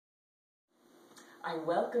I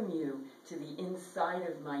welcome you to the inside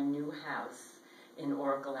of my new house in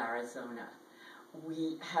Oracle, Arizona.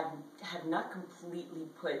 We have not completely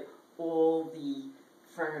put all the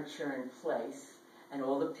furniture in place, and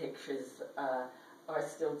all the pictures are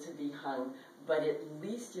still to be hung, but at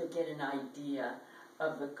least you'll get an idea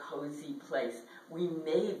of the cozy place. We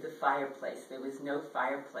made the fireplace. There was no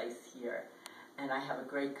fireplace here, and I have a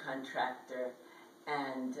great contractor,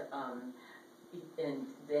 and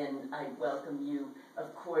then I welcome you.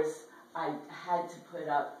 Of course, I had to put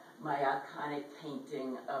up my iconic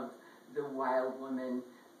painting of the wild woman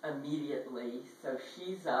immediately, so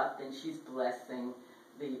she's up and she's blessing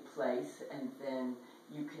the place, and then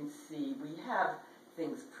you can see we have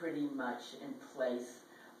things pretty much in place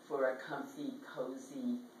for a comfy,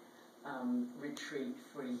 cozy retreat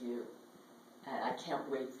for you. And I can't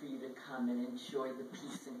wait for you to come and enjoy the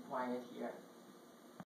peace and quiet here.